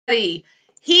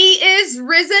He is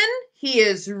risen. He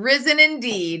is risen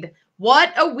indeed.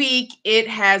 What a week it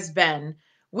has been.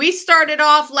 We started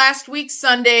off last week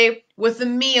Sunday with a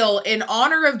meal in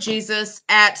honor of Jesus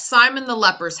at Simon the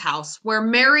leper's house, where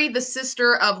Mary, the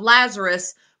sister of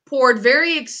Lazarus, poured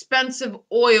very expensive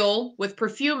oil with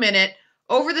perfume in it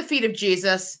over the feet of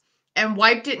Jesus and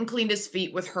wiped it and cleaned his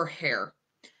feet with her hair.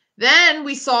 Then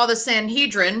we saw the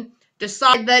Sanhedrin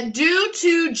decide that due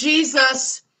to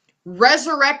Jesus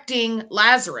resurrecting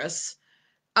Lazarus,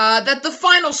 that the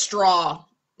final straw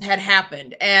had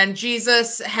happened and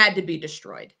Jesus had to be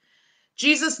destroyed.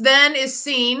 Jesus then is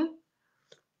seen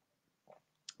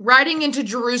riding into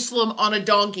Jerusalem on a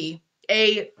donkey,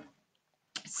 a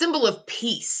symbol of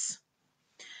peace.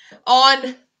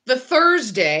 On the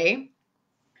Thursday,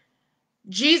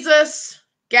 Jesus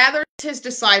gathers his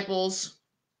disciples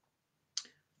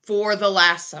for the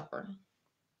Last Supper,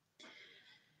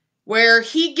 where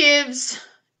he gives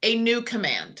a new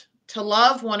command to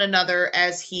love one another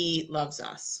as he loves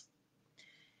us.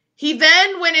 He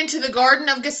then went into the Garden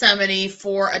of Gethsemane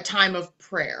for a time of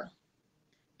prayer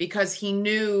because he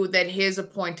knew that his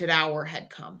appointed hour had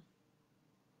come.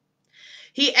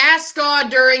 He asked God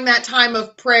during that time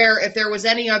of prayer if there was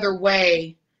any other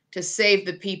way to save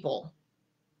the people,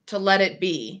 to let it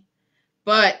be.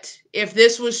 But if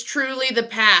this was truly the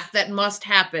path that must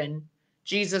happen,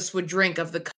 Jesus would drink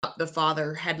of the cup the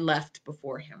Father had left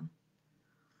before him.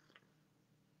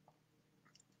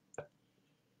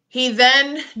 He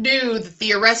then knew that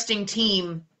the arresting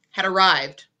team had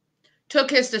arrived, took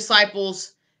his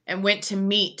disciples, and went to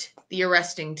meet the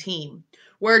arresting team,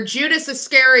 where Judas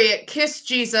Iscariot kissed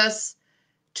Jesus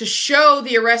to show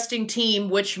the arresting team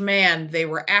which man they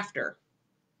were after.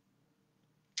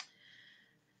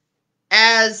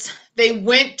 As they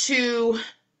went to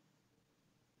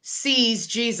seize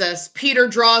Jesus, Peter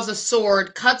draws a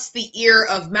sword, cuts the ear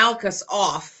of Malchus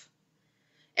off,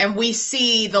 and we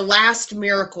see the last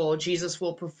miracle Jesus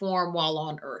will perform while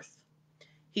on earth.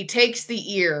 He takes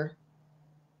the ear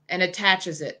and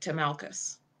attaches it to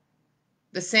Malchus.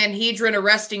 The Sanhedrin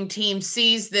arresting team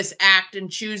sees this act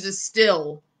and chooses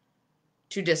still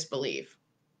to disbelieve.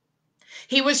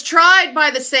 He was tried by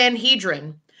the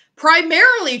Sanhedrin,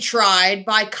 primarily tried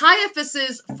by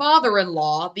Caiaphas's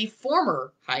father-in-law, the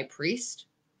former high priest,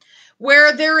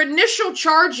 where their initial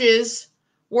charges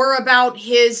were about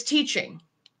his teaching.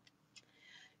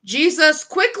 Jesus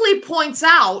quickly points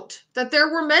out that there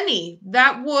were many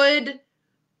that would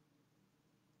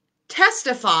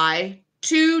testify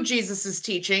to Jesus's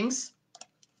teachings.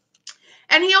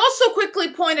 And he also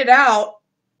quickly pointed out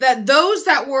that those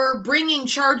that were bringing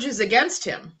charges against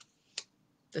him,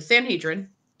 the Sanhedrin,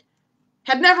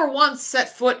 had never once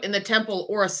set foot in the temple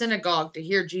or a synagogue to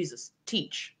hear Jesus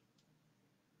teach.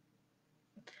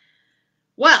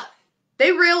 Well,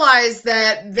 they realized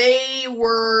that they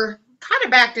were kind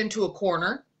of backed into a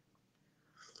corner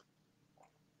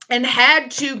and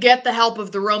had to get the help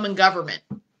of the Roman government.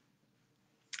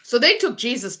 So they took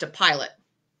Jesus to Pilate,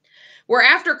 where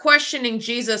after questioning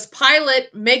Jesus,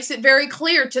 Pilate makes it very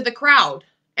clear to the crowd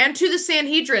and to the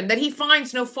Sanhedrin that he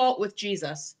finds no fault with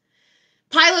Jesus.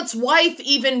 Pilate's wife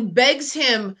even begs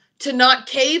him to not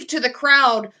cave to the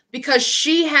crowd because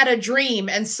she had a dream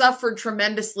and suffered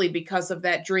tremendously because of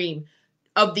that dream,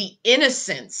 of the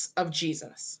innocence of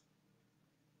Jesus.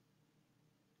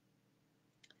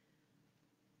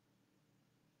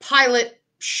 Pilate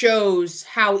shows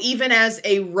how even as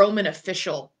a Roman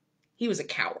official, he was a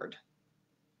coward.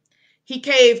 He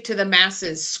caved to the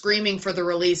masses, screaming for the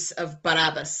release of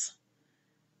Barabbas.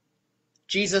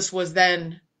 Jesus was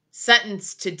then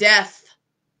sentenced to death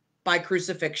by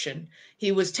crucifixion.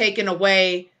 He was taken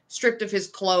away, stripped of his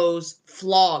clothes,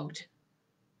 flogged,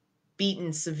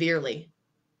 beaten severely,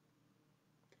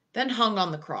 then hung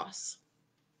on the cross.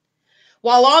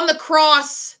 While on the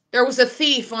cross, there was a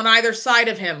thief on either side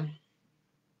of him.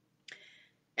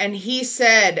 And he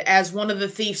said, as one of the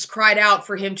thieves cried out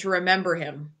for him to remember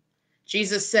him,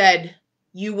 Jesus said,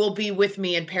 "You will be with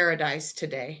me in paradise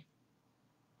today."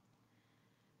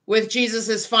 With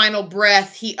Jesus' final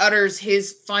breath, he utters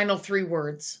his final three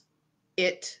words,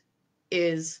 "It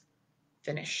is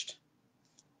finished."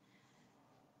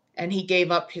 And he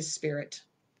gave up his spirit.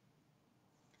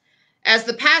 As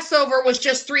the Passover was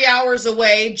just 3 hours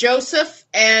away, Joseph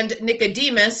and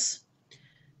Nicodemus,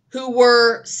 who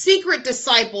were secret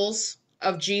disciples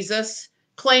of Jesus,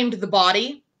 claimed the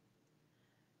body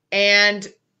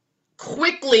and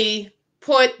quickly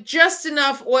put just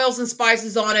enough oils and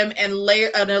spices on him and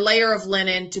a layer of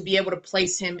linen to be able to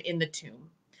place him in the tomb.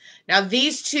 Now,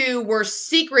 these two were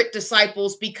secret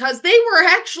disciples because they were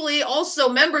actually also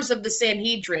members of the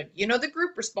Sanhedrin, the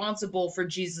group responsible for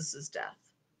Jesus' death.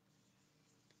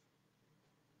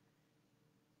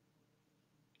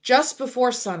 Just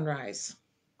before sunrise,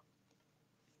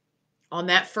 on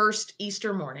that first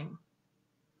Easter morning,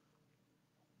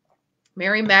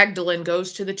 Mary Magdalene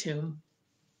goes to the tomb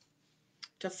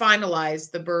to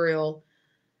finalize the burial,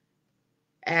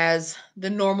 as the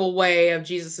normal way of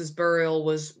Jesus' burial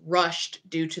was rushed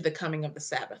due to the coming of the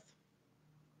Sabbath.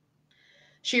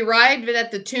 She arrived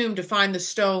at the tomb to find the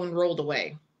stone rolled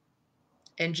away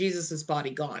and Jesus'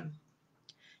 body gone.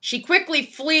 She quickly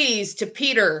flees to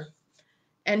Peter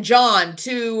and John,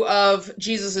 two of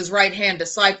Jesus' right-hand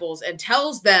disciples, and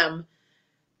tells them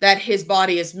that his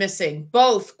body is missing.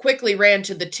 Both quickly ran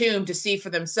to the tomb to see for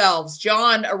themselves.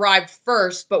 John arrived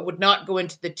first, but would not go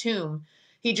into the tomb.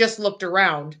 He just looked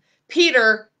around.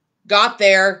 Peter got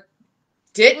there,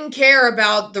 didn't care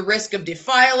about the risk of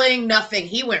defiling, nothing.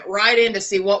 He went right in to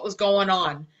see what was going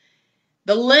on.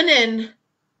 The linen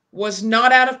was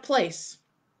not out of place,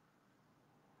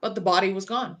 but the body was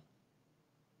gone.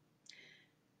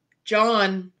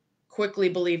 John quickly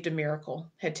believed a miracle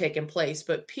had taken place,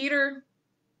 but Peter,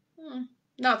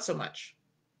 not so much.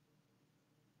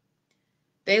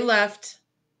 They left.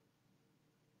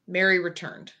 Mary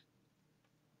returned.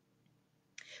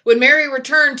 When Mary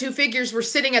returned, two figures were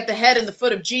sitting at the head and the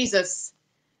foot of Jesus,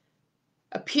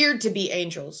 appeared to be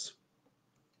angels.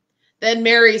 Then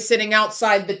Mary, sitting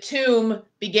outside the tomb,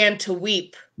 began to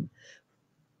weep.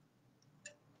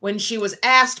 When she was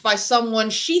asked by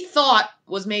someone she thought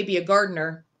was maybe a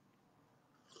gardener,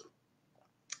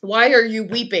 "Why are you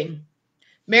weeping?"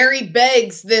 Mary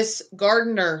begs this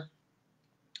gardener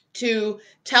to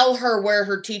tell her where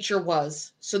her teacher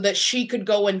was so that she could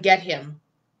go and get him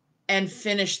and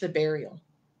finish the burial.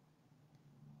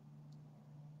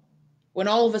 When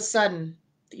all of a sudden,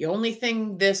 the only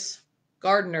thing this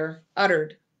gardener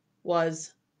uttered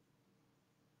was,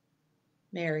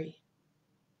 "Mary."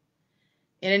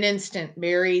 In an instant,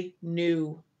 Mary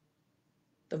knew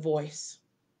the voice.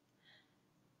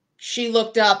 She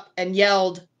looked up and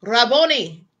yelled,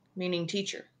 "Rabboni," meaning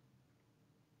teacher.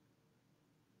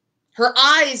 Her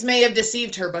eyes may have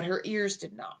deceived her, but her ears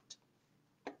did not.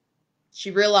 She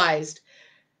realized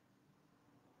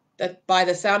that by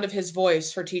the sound of his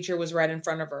voice, her teacher was right in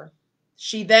front of her.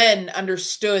 She then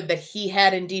understood that he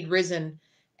had indeed risen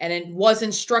and was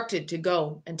instructed to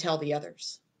go and tell the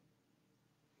others.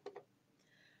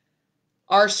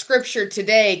 Our scripture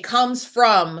today comes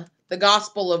from the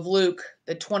Gospel of Luke,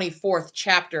 the 24th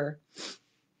chapter,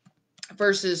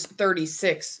 verses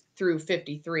 36 through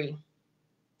 53.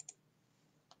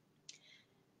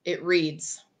 It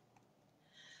reads,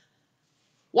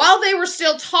 "While they were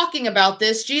still talking about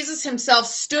this, Jesus himself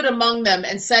stood among them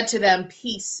and said to them,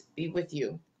 'Peace be with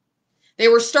you.' They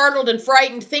were startled and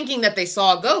frightened, thinking that they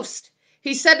saw a ghost.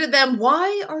 He said to them,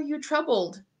 'Why are you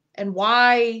troubled? And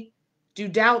why do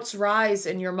doubts rise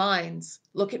in your minds?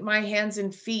 Look at my hands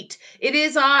and feet. It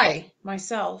is I,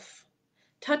 myself.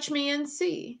 Touch me and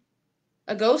see.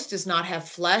 A ghost does not have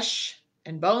flesh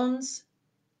and bones,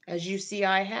 as you see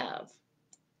I have.'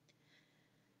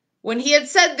 When he had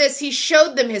said this, he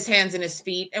showed them his hands and his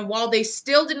feet, and while they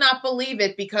still did not believe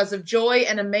it because of joy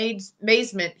and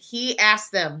amazement, he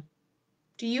asked them,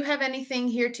 'Do you have anything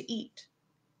here to eat?'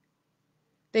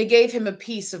 They gave him a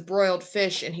piece of broiled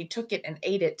fish, and he took it and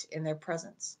ate it in their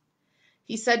presence.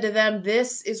 He said to them,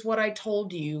 'This is what I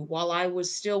told you while I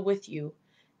was still with you.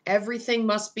 Everything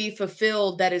must be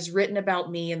fulfilled that is written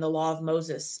about me in the law of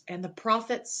Moses, and the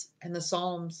prophets, and the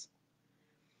Psalms.'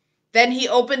 Then he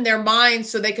opened their minds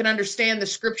so they could understand the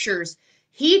scriptures.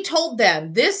 He told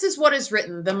them, 'This is what is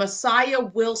written: the Messiah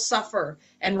will suffer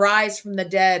and rise from the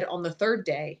dead on the third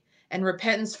day, and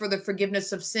repentance for the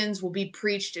forgiveness of sins will be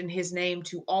preached in his name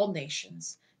to all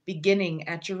nations, beginning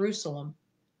at Jerusalem.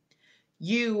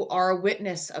 You are a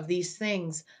witness of these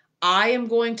things. I am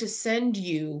going to send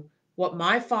you what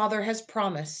my Father has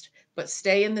promised, but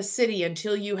stay in the city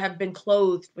until you have been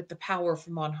clothed with the power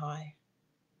from on high.'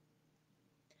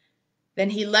 Then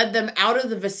he led them out of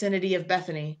the vicinity of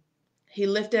Bethany. He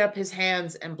lifted up his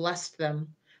hands and blessed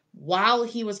them. While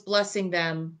he was blessing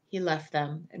them, he left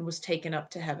them and was taken up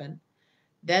to heaven.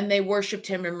 Then they worshipped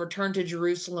him and returned to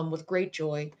Jerusalem with great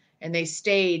joy, and they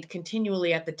stayed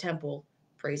continually at the temple,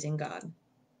 praising God."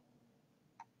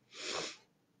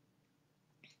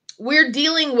 We're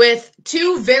dealing with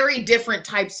two very different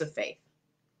types of faith.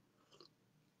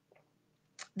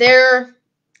 There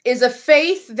is a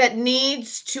faith that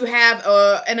needs to have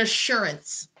an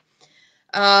assurance.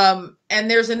 And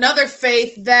there's another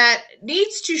faith that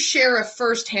needs to share a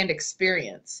firsthand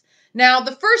experience. Now,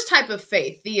 the first type of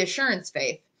faith, the assurance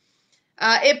faith,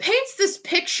 it paints this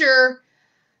picture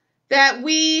that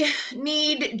we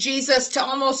need Jesus to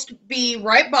almost be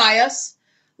right by us,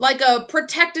 like a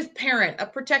protective parent, a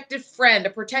protective friend, a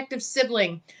protective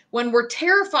sibling, when we're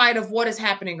terrified of what is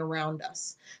happening around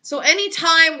us. So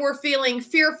anytime we're feeling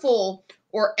fearful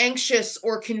or anxious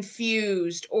or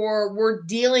confused, or we're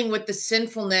dealing with the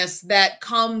sinfulness that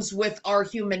comes with our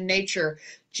human nature,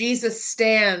 Jesus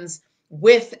stands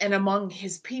with and among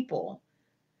his people.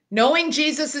 Knowing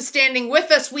Jesus is standing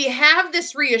with us, we have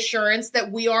this reassurance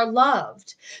that we are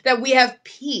loved, that we have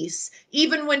peace,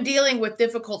 even when dealing with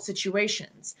difficult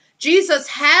situations. Jesus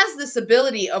has this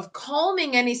ability of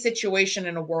calming any situation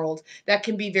in a world that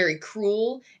can be very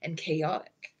cruel and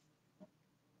chaotic.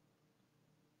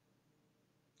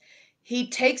 He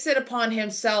takes it upon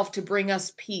himself to bring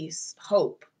us peace,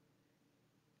 hope,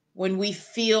 when we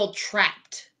feel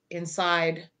trapped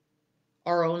inside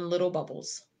our own little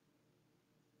bubbles.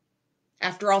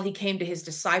 After all, he came to his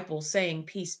disciples saying,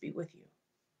 "Peace be with you."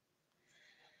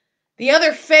 The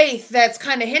other faith that's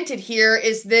kind of hinted here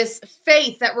is this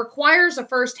faith that requires a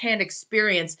firsthand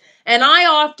experience. And I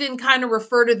often kind of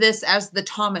refer to this as the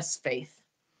Thomas faith.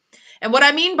 And what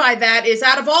I mean by that is,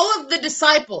 out of all of the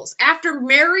disciples, after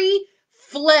Mary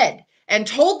fled and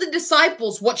told the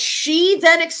disciples what she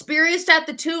then experienced at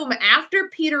the tomb after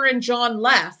Peter and John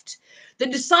left, the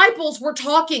disciples were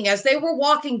talking as they were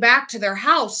walking back to their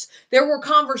house. There were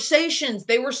conversations.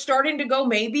 They were starting to go,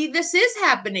 maybe this is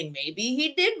happening. Maybe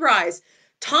he did rise.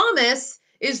 Thomas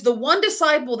is the one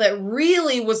disciple that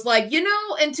really was like,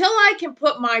 until I can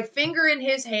put my finger in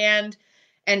his hand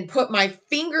and put my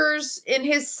fingers in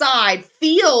his side,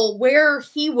 feel where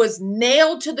he was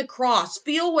nailed to the cross,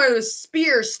 feel where the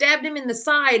spear stabbed him in the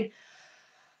side,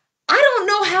 I don't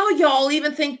know how y'all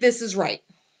even think this is right.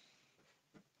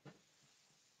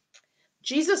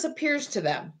 Jesus appears to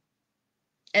them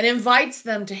and invites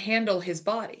them to handle his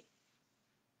body,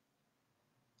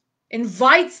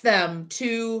 invites them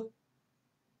to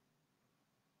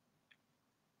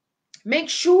make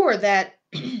sure that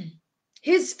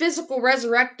his physical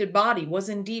resurrected body was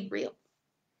indeed real.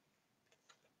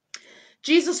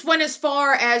 Jesus went as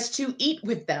far as to eat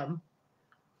with them.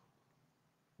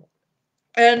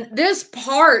 And this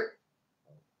part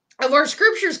of our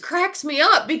scriptures cracks me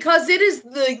up because it is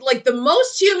the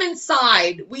most human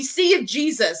side we see of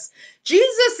Jesus.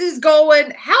 Jesus is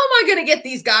going, how am I going to get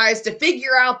these guys to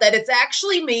figure out that it's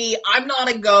actually me? I'm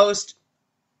not a ghost.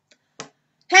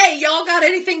 Hey, y'all got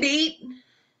anything to eat?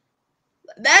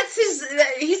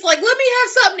 He's like, let me have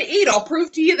something to eat. I'll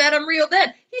prove to you that I'm real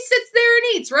then. He sits there and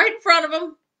eats right in front of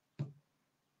them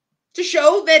to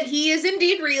show that he is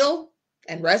indeed real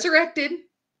and resurrected.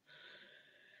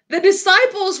 The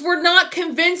disciples were not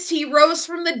convinced he rose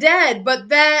from the dead, but at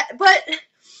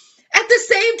the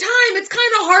same time, it's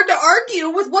kind of hard to argue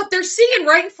with what they're seeing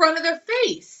right in front of their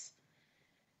face.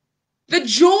 The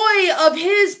joy of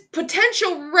his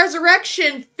potential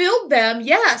resurrection filled them,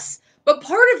 yes, but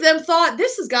part of them thought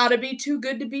this has got to be too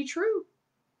good to be true.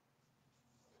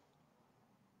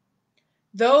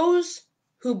 Those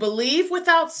who believe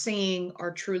without seeing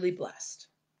are truly blessed.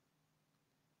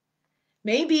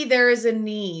 Maybe there is a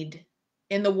need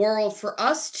in the world for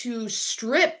us to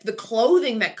strip the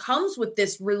clothing that comes with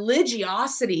this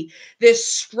religiosity, this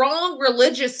strong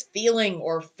religious feeling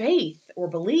or faith or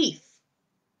belief.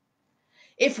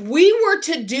 If we were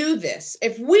to do this,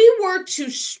 if we were to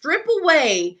strip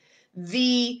away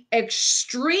the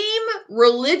extreme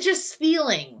religious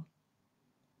feeling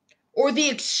or the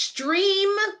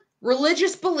extreme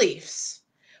religious beliefs,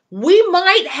 we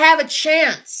might have a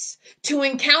chance to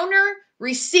encounter,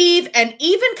 receive, and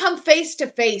even come face to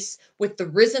face with the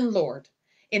risen Lord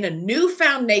in a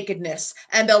newfound nakedness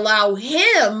and allow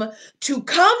him to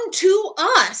come to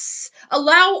us,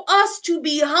 allow us to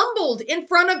be humbled in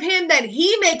front of him that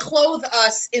he may clothe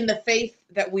us in the faith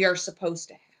that we are supposed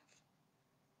to have.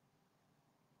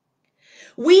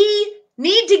 We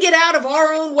need to get out of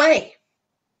our own way.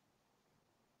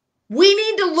 We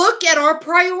need to look at our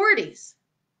priorities.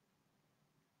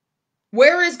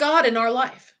 Where is God in our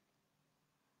life?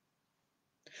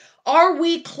 Are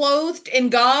we clothed in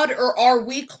God or are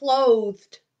we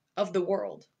clothed of the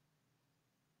world?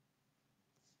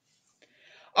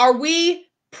 Are we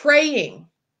praying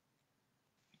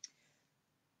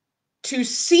to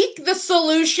seek the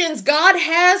solutions God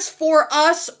has for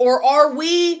us, or are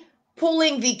we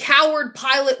pulling the coward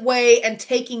Pilate way and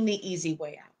taking the easy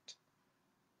way out?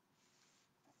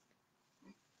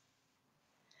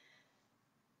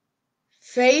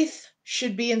 Faith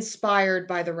should be inspired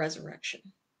by the resurrection.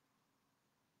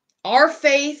 Our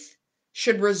faith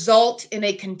should result in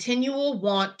a continual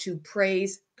want to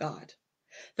praise God.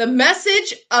 The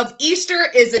message of Easter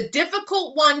is a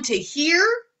difficult one to hear,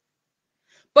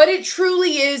 but it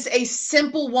truly is a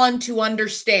simple one to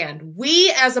understand.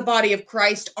 We, as a body of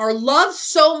Christ, are loved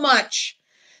so much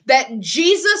that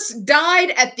Jesus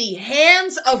died at the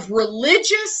hands of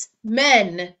religious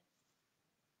men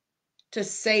to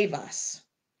save us.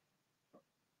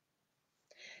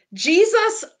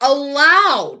 Jesus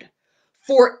allowed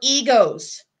for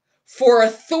egos, for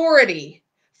authority,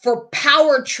 for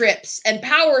power trips and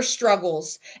power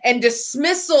struggles and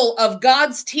dismissal of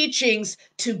God's teachings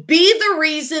to be the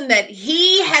reason that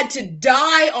he had to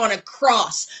die on a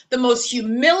cross, the most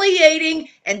humiliating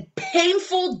and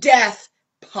painful death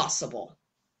possible.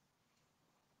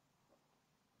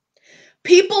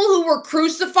 People who were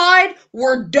crucified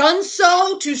were done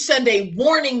so to send a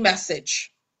warning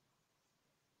message.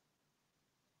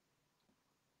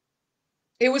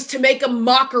 It was to make a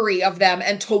mockery of them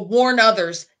and to warn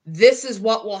others, this is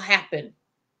what will happen.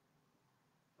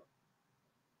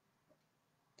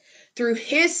 Through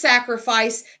his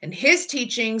sacrifice and his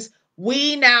teachings,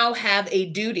 we now have a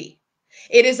duty.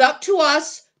 It is up to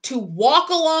us to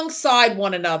walk alongside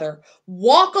one another,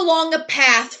 walk along a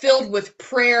path filled with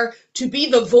prayer, to be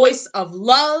the voice of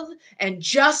love and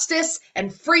justice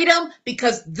and freedom,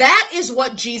 because that is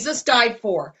what Jesus died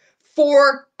for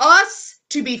us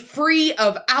to be free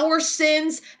of our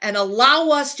sins and allow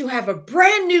us to have a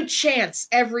brand new chance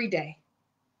every day.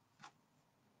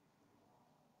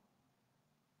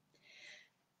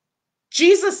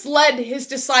 Jesus led his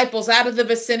disciples out of the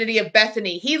vicinity of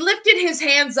Bethany. He lifted his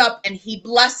hands up and he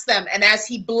blessed them. And as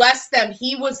he blessed them,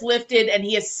 he was lifted and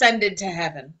he ascended to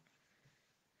heaven.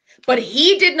 But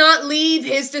he did not leave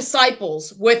his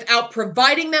disciples without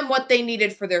providing them what they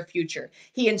needed for their future.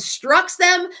 He instructs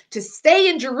them to stay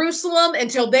in Jerusalem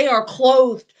until they are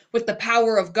clothed with the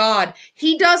power of God.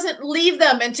 He doesn't leave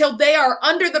them until they are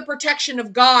under the protection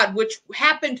of God, which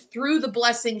happened through the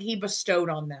blessing he bestowed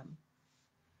on them.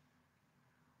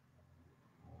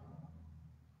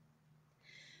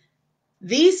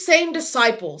 These same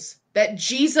disciples that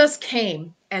Jesus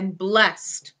came and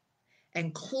blessed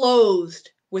and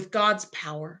clothed with God's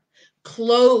power,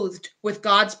 clothed with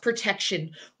God's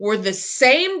protection, were the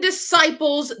same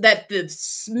disciples that the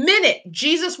minute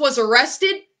Jesus was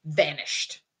arrested,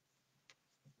 vanished.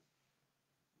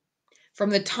 From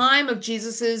the time of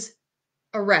Jesus's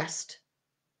arrest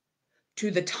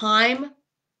to the time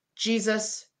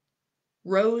Jesus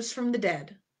rose from the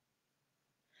dead,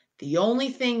 the only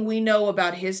thing we know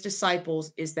about his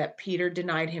disciples is that Peter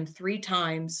denied him 3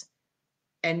 times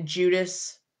and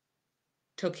Judas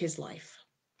took his life.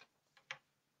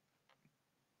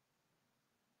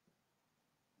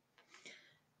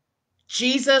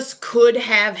 Jesus could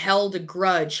have held a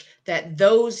grudge that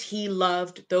those he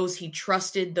loved, those he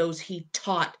trusted, those he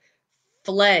taught,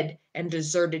 fled and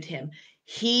deserted him.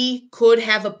 He could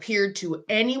have appeared to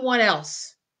anyone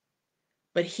else,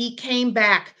 but he came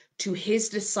back to his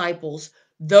disciples,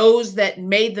 those that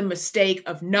made the mistake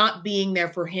of not being there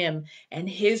for him. And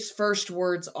his first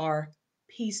words are,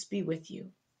 "Peace be with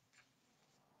you."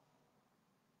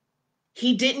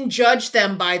 He didn't judge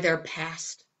them by their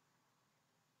past,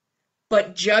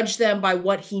 but judge them by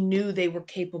what he knew they were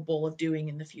capable of doing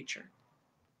in the future.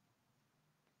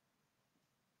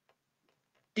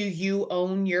 Do you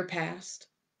own your past?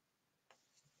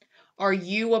 Are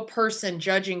you a person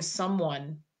judging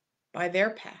someone by their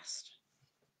past?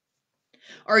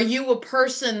 Are you a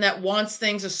person that wants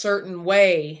things a certain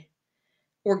way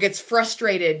or gets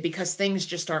frustrated because things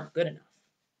just aren't good enough?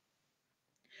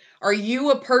 Are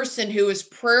you a person who is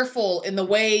prayerful in the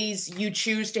ways you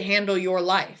choose to handle your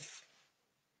life?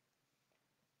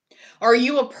 Are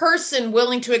you a person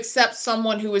willing to accept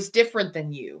someone who is different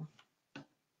than you?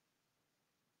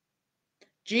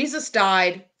 Jesus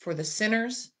died for the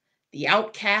sinners, the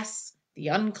outcasts, the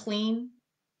unclean.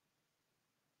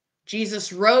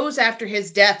 Jesus rose after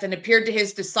his death and appeared to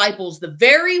his disciples, the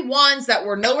very ones that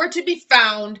were nowhere to be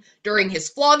found during his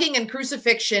flogging and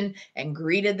crucifixion, and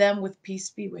greeted them with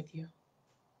 "Peace be with you."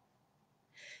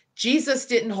 Jesus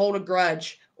didn't hold a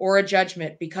grudge or a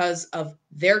judgment because of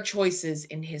their choices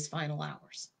in his final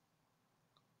hours.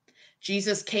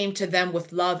 Jesus came to them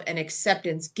with love and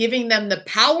acceptance, giving them the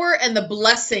power and the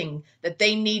blessing that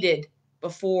they needed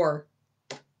before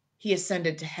he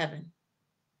ascended to heaven.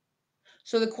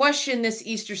 So the question this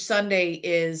Easter Sunday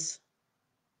is,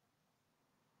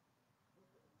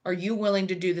 are you willing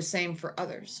to do the same for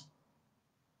others?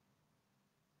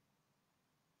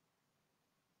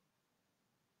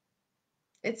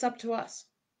 It's up to us.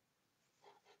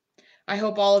 I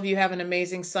hope all of you have an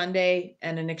amazing Sunday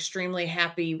and an extremely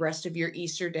happy rest of your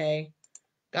Easter day.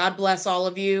 God bless all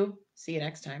of you. See you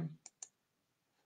next time.